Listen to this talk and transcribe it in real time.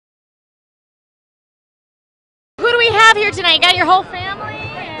here tonight? You got your whole family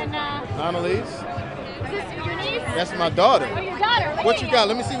and Annalise. is this your niece? That's my daughter. Oh, your daughter. What you got?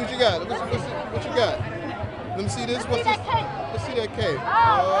 Let me see what you got. What you got? Let me see this. What's this? Let's see that cake.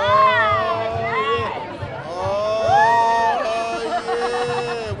 Oh,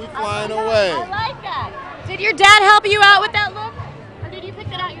 Yeah. We flying away. I like that. Did your dad help you out with that look? Or did you pick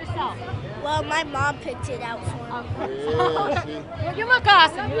that out yourself? Well, my mom picked it out for me. Yeah, see? Well, you look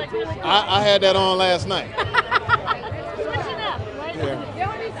awesome. You look really good. I had that on last night. Switching up, right? Yeah.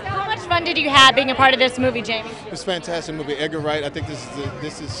 How much fun did you have being a part of this movie, Jamie? It's a fantastic movie. Edgar Wright, I think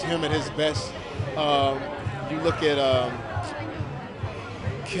this is him at his best. You look at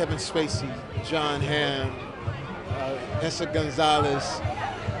Kevin Spacey, John Hamm, Essa Gonzalez,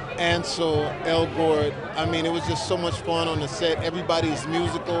 Ansel Elgort. I mean, it was just so much fun on the set. Everybody's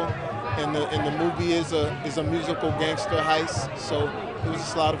musical, and the movie is a musical gangster heist. So it was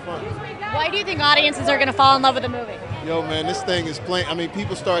just a lot of fun. Why do you think audiences are going to fall in love with the movie? Yo, man, this thing is playing. I mean,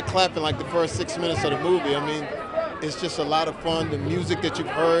 people start clapping like the first 6 minutes of the movie. I mean, it's just a lot of fun. The music that you've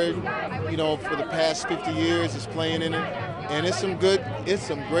heard, you know, for the past 50 years is playing in it, and it's some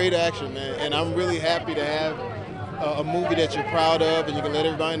great action, man. And I'm really happy to have a movie that you're proud of, and you can let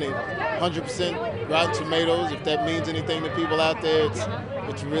everybody know 100% Rotten Tomatoes. If that means anything to people out there,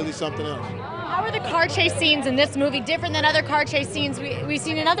 it's really something else. How are the car chase scenes in this movie different than other car chase scenes we've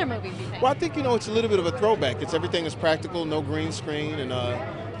seen in other movies, do you think? Well, I think, you know, it's a little bit of a throwback. Everything is practical, no green screen, and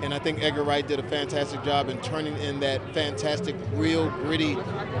I think Edgar Wright did a fantastic job in turning in that fantastic, real, gritty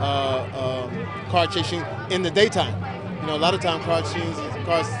car chase scene in the daytime. You know, a lot of time car chase scenes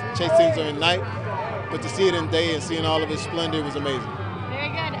are at night, but to see it in day and seeing all of its splendor was amazing. Very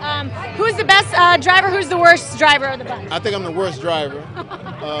good. Who's the best driver? Who's the worst driver of the bunch? I think I'm the worst driver. Is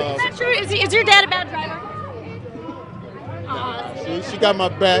that true? Is your dad a bad driver? See, she got my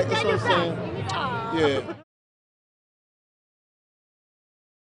back. That's what I'm saying. Yeah.